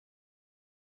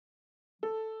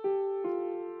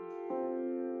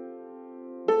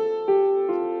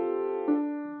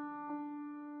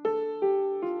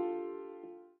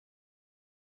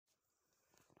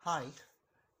Hi,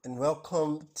 and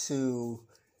welcome to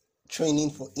Training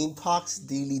for Impact's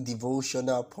Daily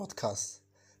Devotional Podcast.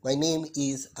 My name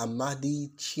is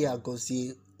Amadi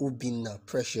Chiagozie Obinna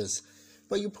Precious,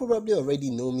 but you probably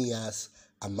already know me as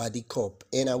Amadi Cop,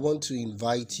 and I want to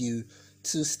invite you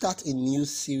to start a new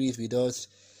series with us,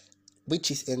 which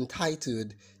is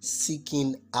entitled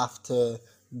Seeking After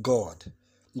God.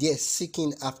 Yes,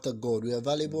 Seeking After God. We're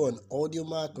available on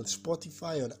AudioMark, on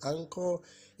Spotify, on Anchor,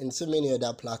 and so many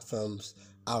other platforms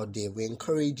out there. We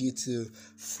encourage you to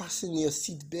fasten your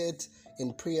seatbelt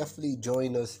and prayerfully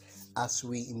join us as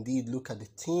we indeed look at the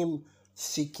theme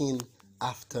Seeking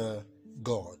After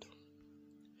God.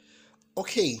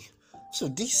 Okay, so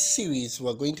this series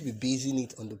we're going to be basing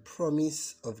it on the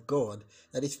promise of God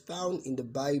that is found in the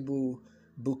Bible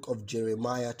book of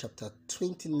Jeremiah chapter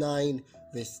 29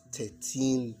 verse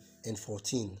 13 and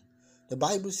 14. The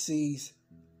Bible says,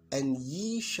 "And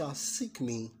ye shall seek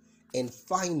me and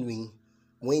find me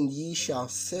when ye shall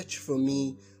search for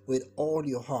me with all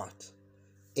your heart,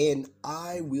 and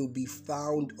I will be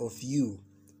found of you,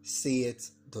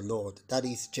 saith the Lord." That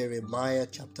is Jeremiah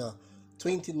chapter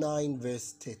 29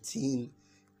 verse 13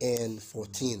 and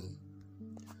 14.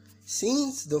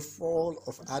 Since the fall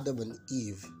of Adam and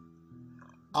Eve,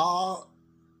 our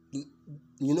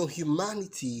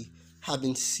humanity have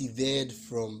been severed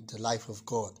from the life of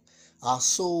God. Our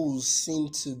souls seem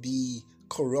to be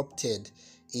corrupted,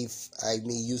 if I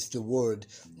may use the word.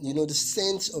 The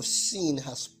sense of sin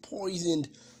has poisoned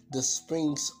the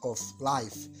springs of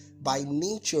life. By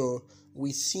nature,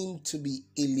 we seem to be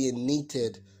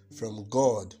alienated from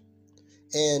God.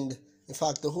 And in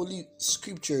fact, the Holy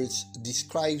Scriptures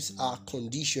describes our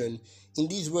condition in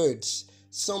these words.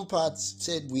 Some parts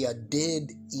said we are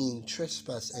dead in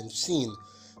trespass and sin.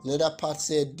 Another part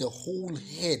said the whole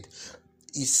head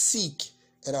is sick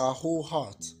and our whole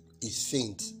heart is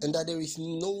faint, and that there is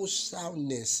no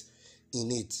soundness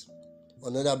in it.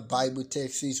 Another Bible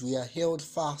text says we are held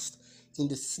fast in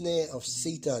the snare of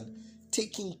Satan,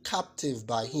 taken captive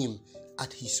by him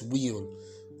at his will.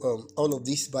 All of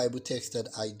these Bible texts that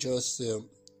I just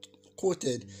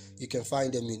quoted, you can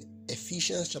find them in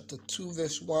Ephesians chapter 2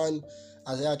 verse 1,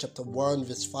 Isaiah chapter 1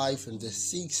 verse 5 and verse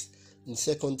 6, and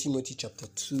 2 Timothy chapter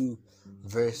 2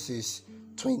 verses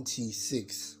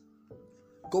 26.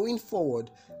 Going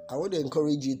forward, I want to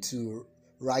encourage you to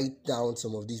write down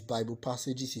some of these Bible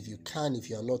passages if you can, if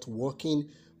you are not working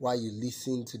while you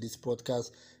listen to this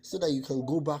podcast, so that you can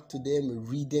go back to them and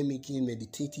read them again,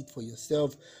 meditate it for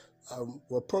yourself.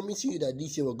 We're promising you that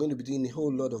this year we're going to be doing a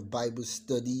whole lot of Bible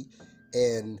study,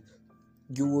 and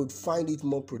you would find it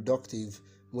more productive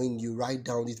when you write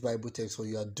down these Bible texts, or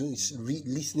you are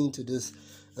listening to these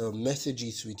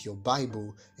messages with your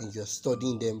Bible and you're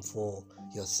studying them for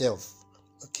yourself.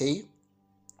 Okay?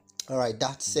 All right,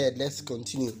 that said, let's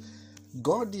continue.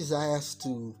 God desires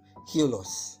to heal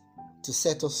us, to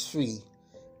set us free,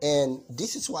 and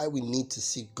this is why we need to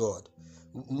seek God.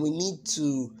 We need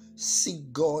to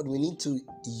seek God. We need to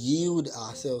yield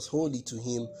ourselves wholly to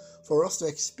Him for us to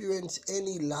experience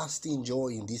any lasting joy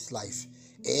in this life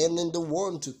and in the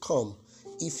one to come,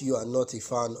 if you are not a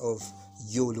fan of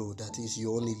YOLO, that is,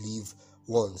 you only live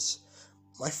once.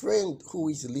 My friend who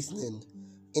is listening,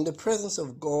 in the presence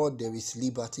of God there is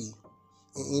liberty.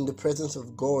 In the presence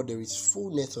of God there is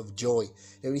fullness of joy.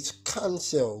 There is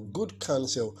counsel, good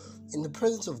counsel. In the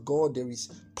presence of God there is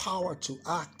power to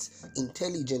act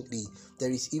intelligently.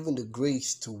 There is even the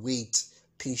grace to wait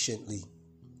patiently.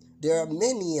 There are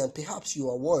many, and perhaps you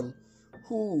are one,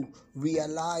 who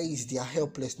realize their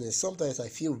helplessness. Sometimes I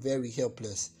feel very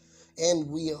helpless, and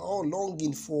we are all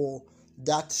longing for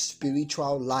that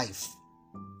spiritual life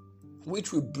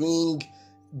which will bring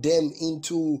them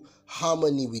into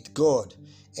harmony with God,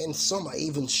 and some are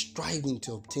even striving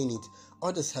to obtain it.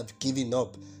 Others have given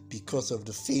up because of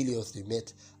the failures they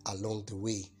met along the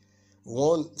way.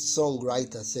 One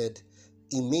songwriter said,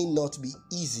 "It may not be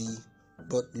easy,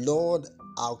 but Lord,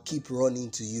 I'll keep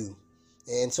running to you."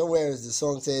 And somewhere else the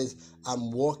song says,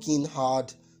 "I'm working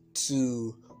hard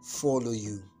to follow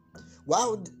you."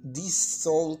 While this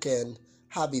song can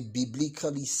have a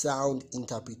biblically sound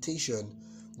interpretation,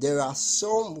 there are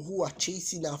some who are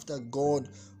chasing after God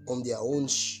on their own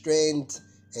strength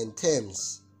and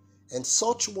terms, and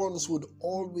such ones would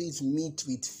always meet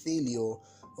with failure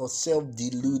or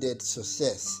self-deluded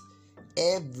success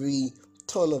every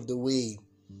turn of the way.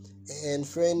 And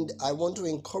friend, I want to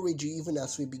encourage you, even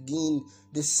as we begin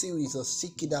this series of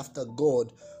seeking after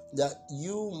God, that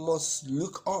you must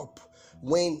look up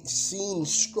when seeing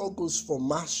struggles for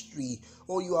mastery,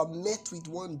 or you are met with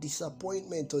one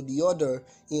disappointment or the other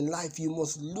in life. You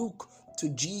must look to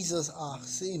Jesus our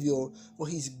Savior, for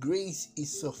His grace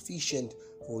is sufficient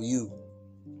for you.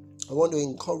 I want to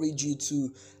encourage you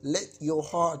to let your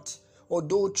heart,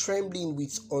 although trembling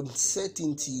with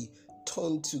uncertainty,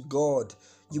 turn to God.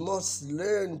 You must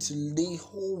learn to lay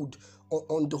hold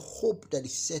on the hope that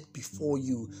is set before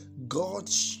you.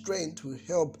 God's strength will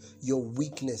help your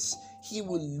weakness. He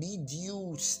will lead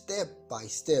you step by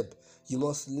step. You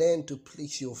must learn to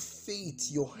place your faith,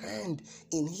 your hand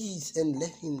in His, and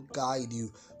let Him guide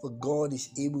you. For God is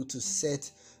able to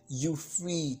set you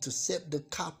free, to set the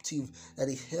captive that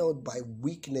is held by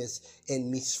weakness and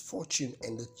misfortune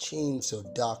and the chains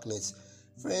of darkness.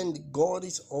 Friend, God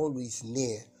is always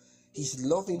near. His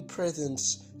loving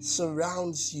presence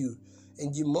surrounds you,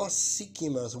 and you must seek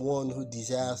Him as one who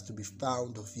desires to be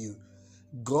found of you.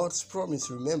 God's promise,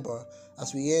 remember,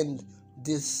 as we end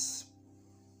this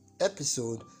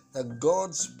episode, that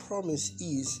God's promise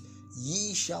is,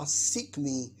 ye shall seek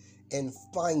me and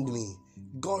find me.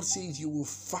 God says you will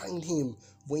find Him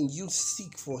when you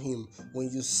seek for Him,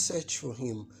 when you search for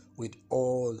Him with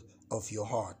all of your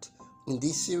heart. In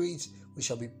this series, we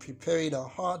shall be preparing our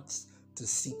hearts to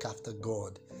seek after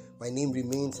God. My name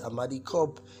remains Amadi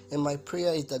Cobb, and my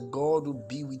prayer is that God will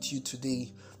be with you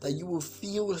today, that you will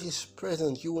feel His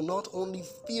presence. You will not only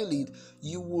feel it,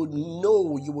 you will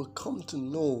know, you will come to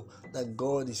know that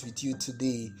God is with you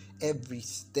today, every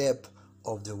step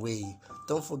of the way.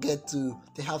 Don't forget to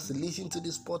perhaps listen to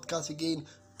this podcast again,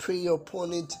 pray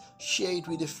upon it, share it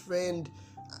with a friend,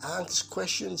 ask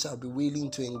questions. I'll be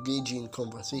willing to engage in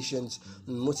conversations,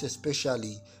 and most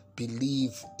especially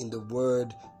believe in the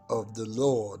word of the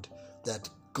Lord, that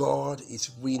God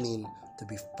is willing to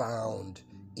be found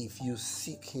if you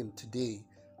seek Him today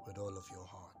with all of your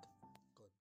heart.